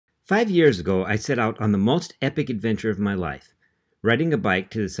5 years ago, I set out on the most epic adventure of my life, riding a bike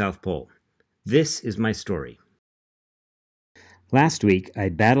to the South Pole. This is my story. Last week, I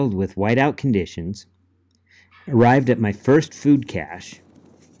battled with whiteout conditions, arrived at my first food cache,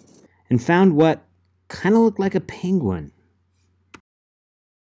 and found what kind of looked like a penguin.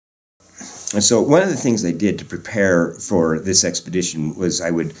 And so one of the things I did to prepare for this expedition was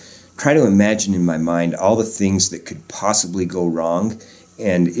I would try to imagine in my mind all the things that could possibly go wrong,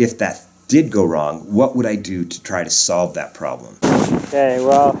 and if that did go wrong, what would I do to try to solve that problem? Okay,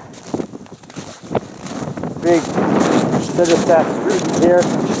 well, big set of students here,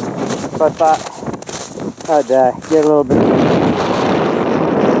 so I thought I'd get a little bit.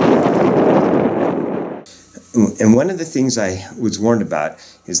 And one of the things I was warned about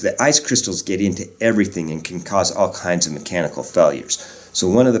is that ice crystals get into everything and can cause all kinds of mechanical failures. So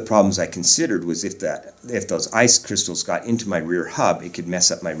one of the problems I considered was if those ice crystals got into my rear hub, it could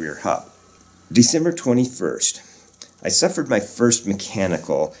mess up my rear hub. December 21st, I suffered my first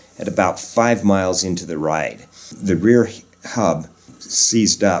mechanical at about 5 miles into the ride. The rear hub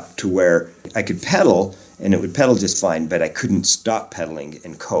seized up to where I could pedal, and it would pedal just fine, but I couldn't stop pedaling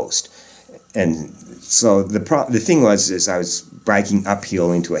and coast. And so the thing was I was biking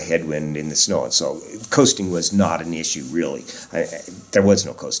uphill into a headwind in the snow, and so coasting was not an issue, really. There was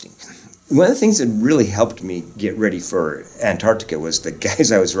no coasting. One of the things that really helped me get ready for Antarctica was the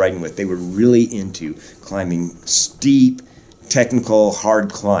guys I was riding with. They were really into climbing steep, technical,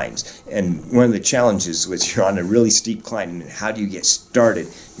 hard climbs. And one of the challenges was you're on a really steep climb, and how do you get started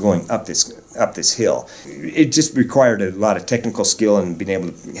going up this hill? It just required a lot of technical skill and being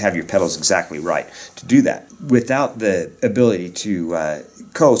able to have your pedals exactly right to do that. Without the ability to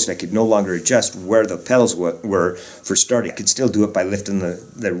coast, I could no longer adjust where the pedals were for starting. I could still do it by lifting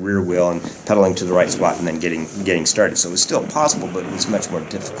the rear wheel and pedaling to the right spot and then getting started. So it was still possible, but it was much more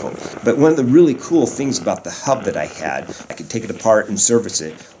difficult. But one of the really cool things about the hub that I had, I could take it apart and service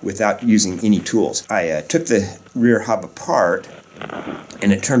it without using any tools. I took the rear hub apart,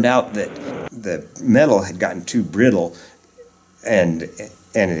 and it turned out that the metal had gotten too brittle, and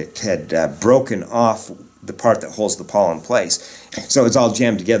it had broken off the part that holds the pawl in place. So it's all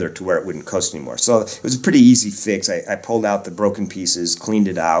jammed together to where it wouldn't coast anymore. So it was a pretty easy fix. I pulled out the broken pieces, cleaned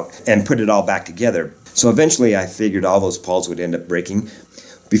it out, and put it all back together. So eventually I figured all those pawls would end up breaking.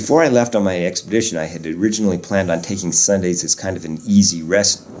 Before I left on my expedition, I had originally planned on taking Sundays as kind of an easy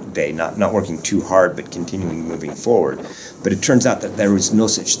rest day, not working too hard, but continuing moving forward. But it turns out that there was no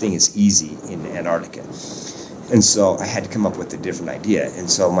such thing as easy in Antarctica. And so I had to come up with a different idea. And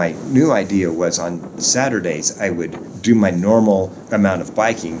so my new idea was on Saturdays, I would do my normal amount of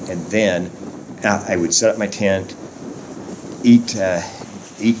biking, and then I would set up my tent, eat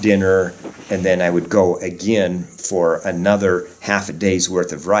dinner, and then I would go again for another half a day's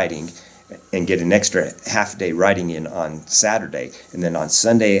worth of riding and get an extra half a day riding in on Saturday. And then on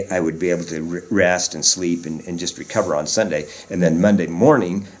Sunday, I would be able to rest and sleep and just recover on Sunday. And then Monday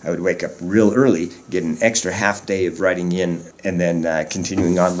morning, I would wake up real early, get an extra half day of riding in, and then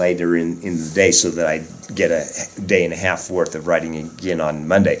continuing on later in the day so that I'd get a day and a half worth of riding again on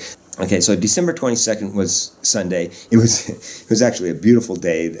Monday. Okay, so December 22nd was Sunday. It was actually a beautiful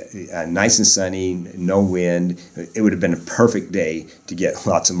day, nice and sunny, no wind. It would have been a perfect day to get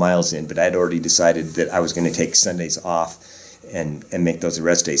lots of miles in, but I'd already decided that I was going to take Sundays off and make those a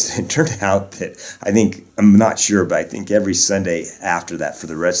rest days. It turned out that I'm not sure, but I think every Sunday after that for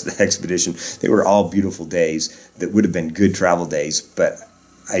the rest of the expedition, they were all beautiful days that would have been good travel days, but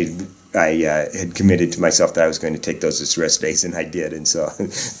I had committed to myself that I was going to take those as rest days, and I did. And so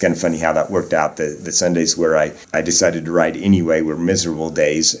it's kind of funny how that worked out. The Sundays where I decided to ride anyway were miserable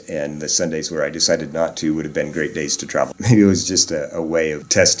days, and the Sundays where I decided not to would have been great days to travel. Maybe it was just a way of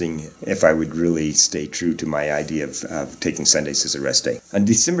testing if I would really stay true to my idea of taking Sundays as a rest day. On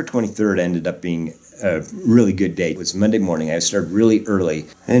December 23rd ended up being a really good day. It was Monday morning. I started really early.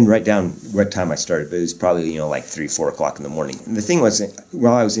 I didn't write down what time I started, but it was probably, like 3, 4 o'clock in the morning. And the thing was,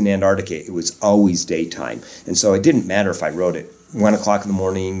 while I was in Antarctica, it was always daytime. And so it didn't matter if I rode at 1 o'clock in the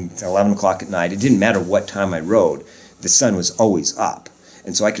morning, 11 o'clock at night. It didn't matter what time I rode. The sun was always up.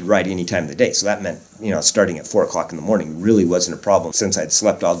 And so I could ride any time of the day. So that meant, starting at 4 o'clock in the morning really wasn't a problem since I'd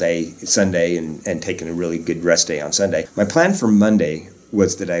slept all day Sunday and taken a really good rest day on Sunday. My plan for Monday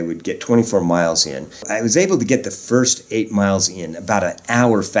was that I would get 24 miles in. I was able to get the first 8 miles in about an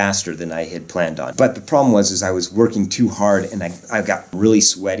hour faster than I had planned on. But the problem was I was working too hard, and I got really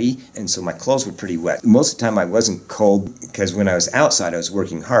sweaty, and so my clothes were pretty wet. Most of the time I wasn't cold because when I was outside I was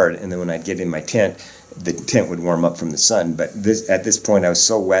working hard, and then when I'd get in my tent, the tent would warm up from the sun. But at this point I was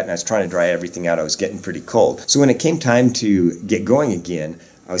so wet and I was trying to dry everything out, I was getting pretty cold. So when it came time to get going again,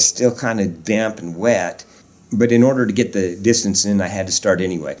 I was still kind of damp and wet, but in order to get the distance in, I had to start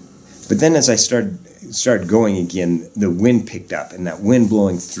anyway. But then as I started going again, the wind picked up, and that wind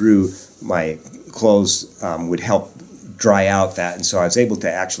blowing through my clothes would help dry out that, and so I was able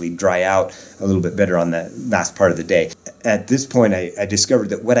to actually dry out a little bit better on the last part of the day. At this point, I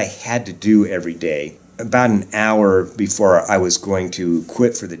discovered that what I had to do every day, about an hour before I was going to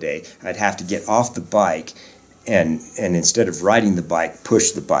quit for the day, I'd have to get off the bike and instead of riding the bike,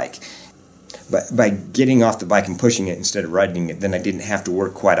 push the bike. But by getting off the bike and pushing it instead of riding it, then I didn't have to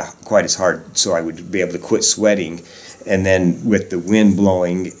work quite as hard, so I would be able to quit sweating. And then with the wind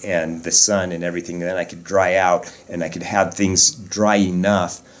blowing and the sun and everything, then I could dry out and I could have things dry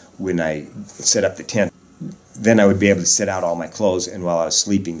enough when I set up the tent. Then I would be able to set out all my clothes, and while I was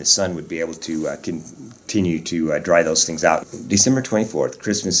sleeping, the sun would be able to continue to dry those things out. December 24th,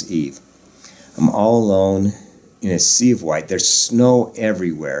 Christmas Eve. I'm all alone in a sea of white. There's snow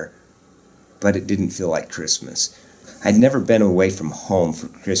everywhere, but it didn't feel like Christmas. I'd never been away from home for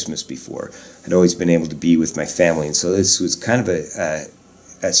Christmas before. I'd always been able to be with my family, and so this was kind of a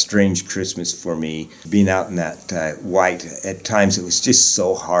strange Christmas for me. Being out in that white, at times it was just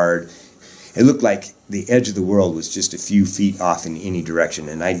so hard. It looked like the edge of the world was just a few feet off in any direction,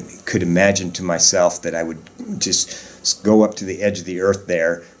 and I could imagine to myself that I would just go up to the edge of the earth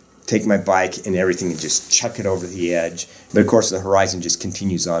there, take my bike and everything and just chuck it over the edge. But of course the horizon just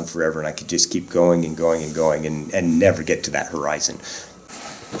continues on forever, and I could just keep going and going and going and never get to that horizon.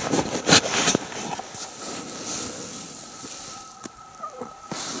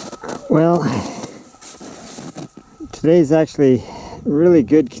 Well, today's actually really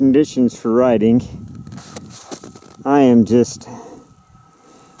good conditions for riding. I am just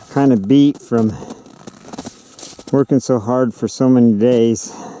kind of beat from working so hard for so many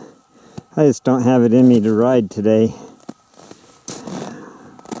days. I just don't have it in me to ride today.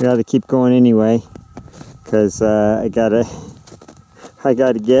 I gotta keep going anyway, because I gotta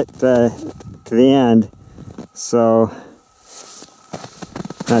get to the end. So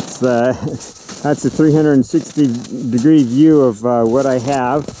that's a 360-degree view of what I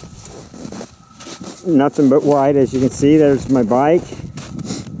have. Nothing but white, as you can see. There's my bike.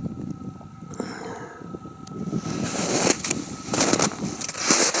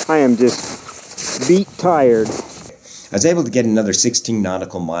 I am just beat tired. I was able to get another 16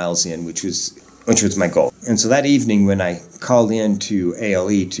 nautical miles in, which was my goal. And so that evening when I called in to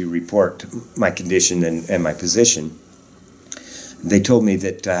ALE to report my condition and my position, they told me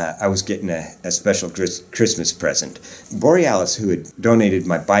that I was getting a special Christmas present. Borealis, who had donated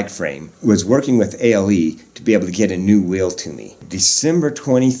my bike frame, was working with ALE to be able to get a new wheel to me. December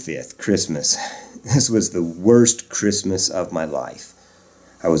 25th, Christmas. This was the worst Christmas of my life.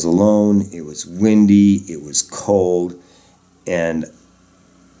 I was alone, it was windy, it was cold, but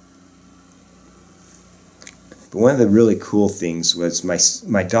one of the really cool things was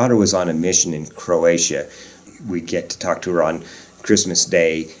my daughter was on a mission in Croatia. We get to talk to her on Christmas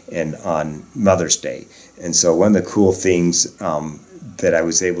Day and on Mother's Day. And so one of the cool things that I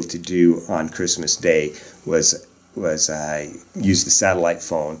was able to do on Christmas Day was I used the satellite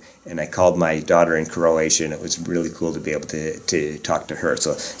phone and I called my daughter in Croatia, and it was really cool to be able to talk to her.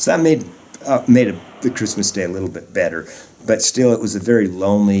 So that made the Christmas Day a little bit better, but still it was a very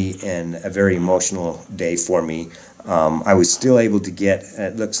lonely and a very emotional day for me. I was still able to get,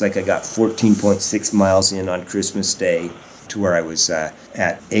 it looks like I got 14.6 miles in on Christmas Day, to where I was at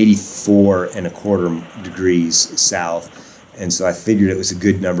 84.25 degrees south, and so I figured it was a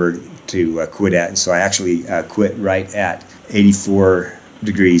good number to quit at, and so I actually quit right at 84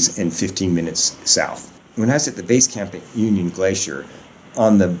 degrees and 15 minutes south. When I was at the base camp at Union Glacier,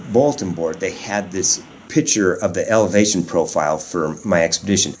 on the bulletin board they had this picture of the elevation profile for my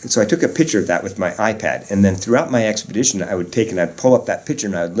expedition. And so I took a picture of that with my iPad, and then throughout my expedition I'd pull up that picture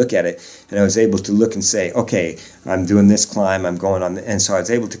and I would look at it, and I was able to look and say, okay, I'm doing this climb, I'm going on, and so I was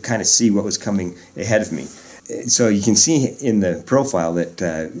able to kind of see what was coming ahead of me. So you can see in the profile that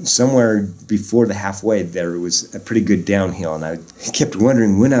somewhere before the halfway there was a pretty good downhill, and I kept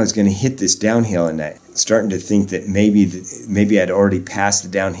wondering when I was going to hit this downhill, and I starting to think that maybe I'd already passed the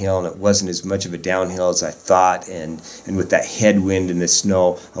downhill and it wasn't as much of a downhill as I thought, and with that headwind and the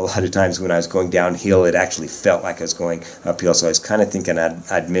snow, a lot of times when I was going downhill it actually felt like I was going uphill, so I was kind of thinking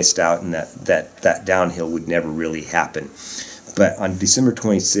I'd missed out and that downhill would never really happen. But on December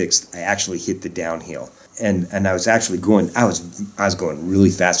 26th I actually hit the downhill. And I was actually going, I was going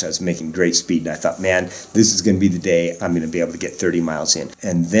really fast. I was making great speed, and I thought, man, this is going to be the day I'm going to be able to get 30 miles in.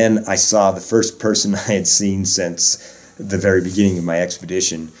 And then I saw the first person I had seen since the very beginning of my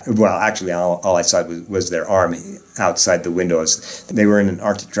expedition. Well, actually, all I saw was their arm outside the windows. They were in an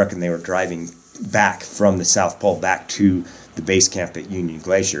Arctic truck and they were driving back from the South Pole back to the base camp at Union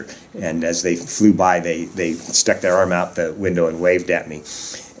Glacier. And as they flew by, they stuck their arm out the window and waved at me.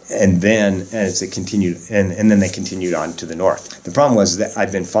 And then as it continued, and then they continued on to the north. The problem was that I'd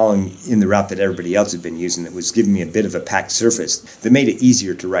been following in the route that everybody else had been using that was giving me a bit of a packed surface that made it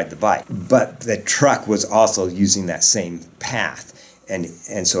easier to ride the bike. But the truck was also using that same path. And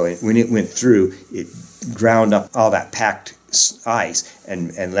so when it went through, it ground up all that packed ice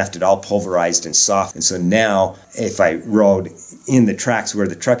and left it all pulverized and soft. And so now if I rode in the tracks where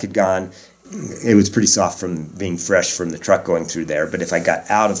the truck had gone, it was pretty soft from being fresh from the truck going through there. But if I got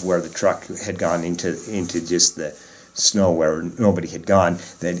out of where the truck had gone into just the snow where nobody had gone,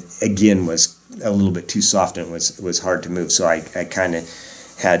 that again was a little bit too soft and was hard to move. So I kind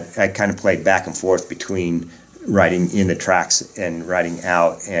of played back and forth between riding in the tracks and riding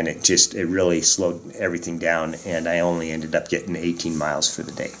out, and it really slowed everything down, and I only ended up getting 18 miles for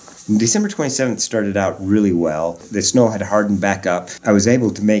the day. December 27th started out really well. The snow had hardened back up. I was able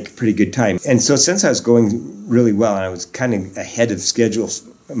to make pretty good time. And so since I was going really well and I was kind of ahead of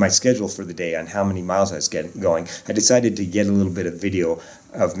my schedule for the day on how many miles I was going, I decided to get a little bit of video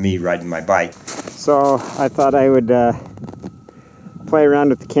of me riding my bike. So I thought I would play around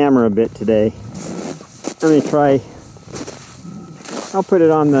with the camera a bit today. Let me try. I'll put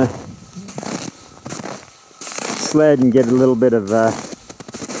it on the sled and get a little bit of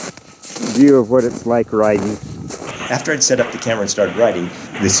view of what it's like riding. After I'd set up the camera and started riding,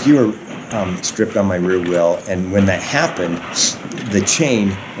 the skewer stripped on my rear wheel, and when that happened, the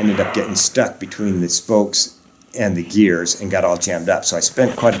chain ended up getting stuck between the spokes and the gears and got all jammed up. So I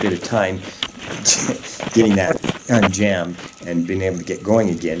spent quite a bit of time getting that unjammed and being able to get going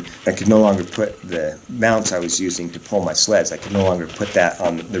again. I could no longer put the mounts I was using to pull my sleds, I could no longer put that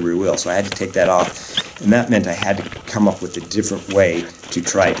on the rear wheel, so I had to take that off, and that meant I had to come up with a different way to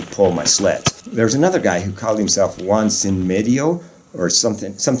try to pull my sleds. There was another guy who called himself Juan Sin Medio, or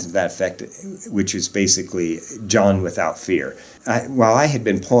something to that effect, which is basically John without fear. While I had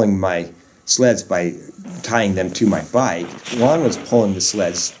been pulling my sleds by tying them to my bike, Juan was pulling the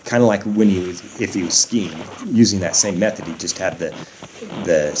sleds kind of like if he was skiing, using that same method. He just had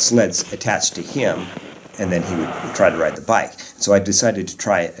the sleds attached to him, and then he would try to ride the bike. So I decided to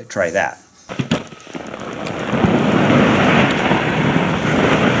try that.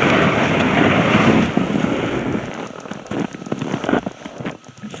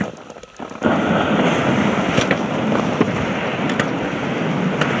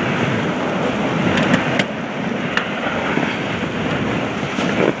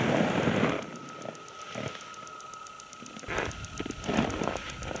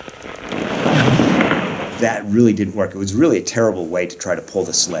 That really didn't work. It was really a terrible way to try to pull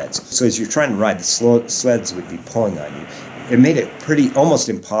the sleds. So as you're trying to ride, the sleds would be pulling on you. It made it almost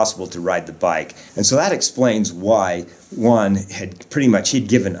impossible to ride the bike. And so that explains why Juan he'd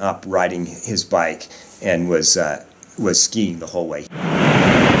given up riding his bike and was skiing the whole way.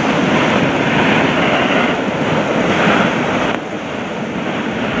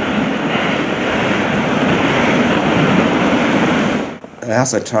 I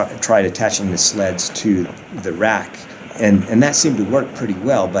also tried attaching the sleds to the rack, and that seemed to work pretty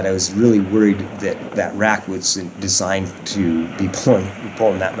well, but I was really worried that rack was designed to be pulling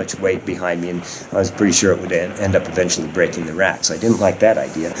that much weight behind me, and I was pretty sure it would end up eventually breaking the rack, so I didn't like that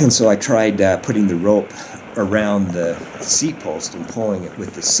idea. And so I tried putting the rope around the seat post and pulling it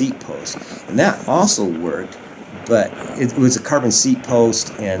with the seat post, and that also worked. But it was a carbon seat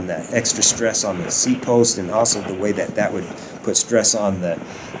post, and the extra stress on the seat post, and also the way that would put stress on the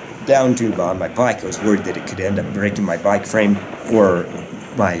down tube on my bike. I was worried that it could end up breaking my bike frame or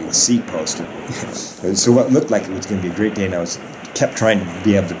my seat post. And so what looked like it was going to be a great day, and I kept trying to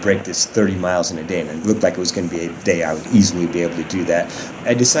be able to break this 30 miles in a day, and it looked like it was going to be a day I would easily be able to do that.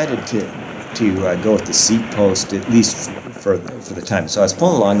 I decided to go with the seat post, at least for the time. So I was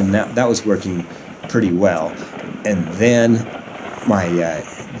pulling along, and that was working pretty well. And then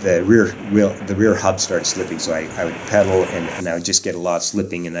the rear hub started slipping, so I would pedal and I would just get a lot of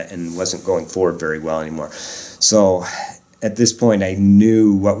slipping and wasn't going forward very well anymore. So at this point I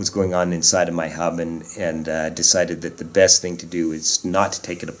knew what was going on inside of my hub and decided that the best thing to do is not to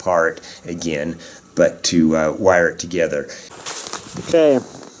take it apart again, but to wire it together. Okay,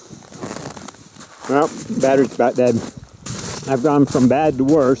 well, battery's about dead. I've gone from bad to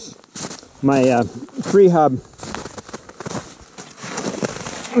worse. My pre-hub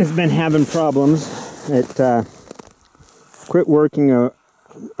has been having problems. It quit working a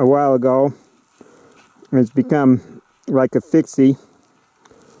while ago. It's become like a fixie,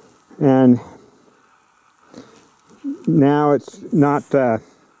 and now it's not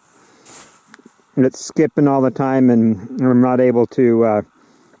it's skipping all the time, and I'm not able to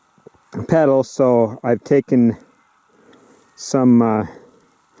pedal. So I've taken some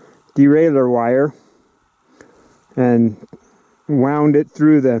derailleur wire and wound it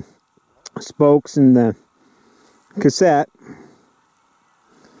through the spokes in the cassette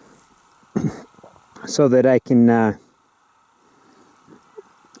so that I can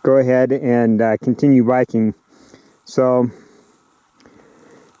go ahead and continue biking. So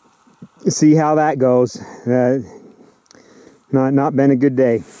see how that goes. Not been a good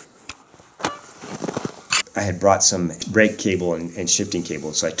day. I had brought some brake cable and shifting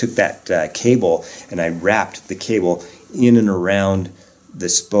cable, so I took that cable and I wrapped the cable in and around the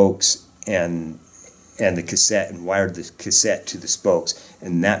spokes and the cassette, and wired the cassette to the spokes,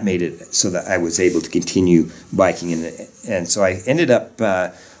 and that made it so that I was able to continue biking. And so I ended up,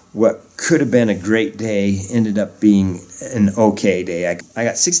 what could have been a great day ended up being an okay day. I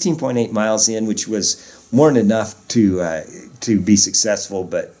got 16.8 miles in, which was more than enough to be successful,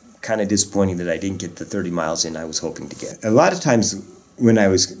 but kind of disappointing that I didn't get the 30 miles in I was hoping to get. A lot of times when I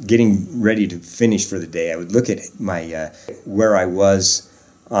was getting ready to finish for the day, I would look at my where I was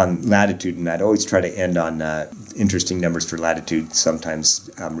on latitude, and I'd always try to end on interesting numbers for latitude, sometimes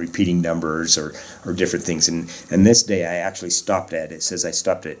repeating numbers or different things. And this day I actually stopped at, it says I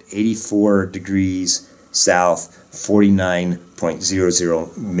stopped at 84 degrees south,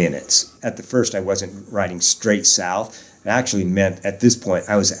 49.00 minutes. At the first I wasn't riding straight south. It actually meant at this point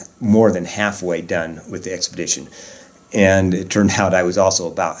I was more than halfway done with the expedition. And it turned out I was also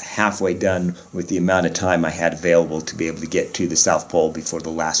about halfway done with the amount of time I had available to be able to get to the South Pole before the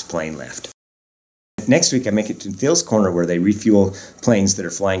last plane left. Next week I make it to Phil's Corner, where they refuel planes that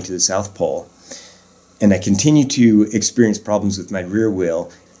are flying to the South Pole. And I continue to experience problems with my rear wheel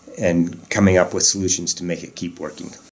and coming up with solutions to make it keep working.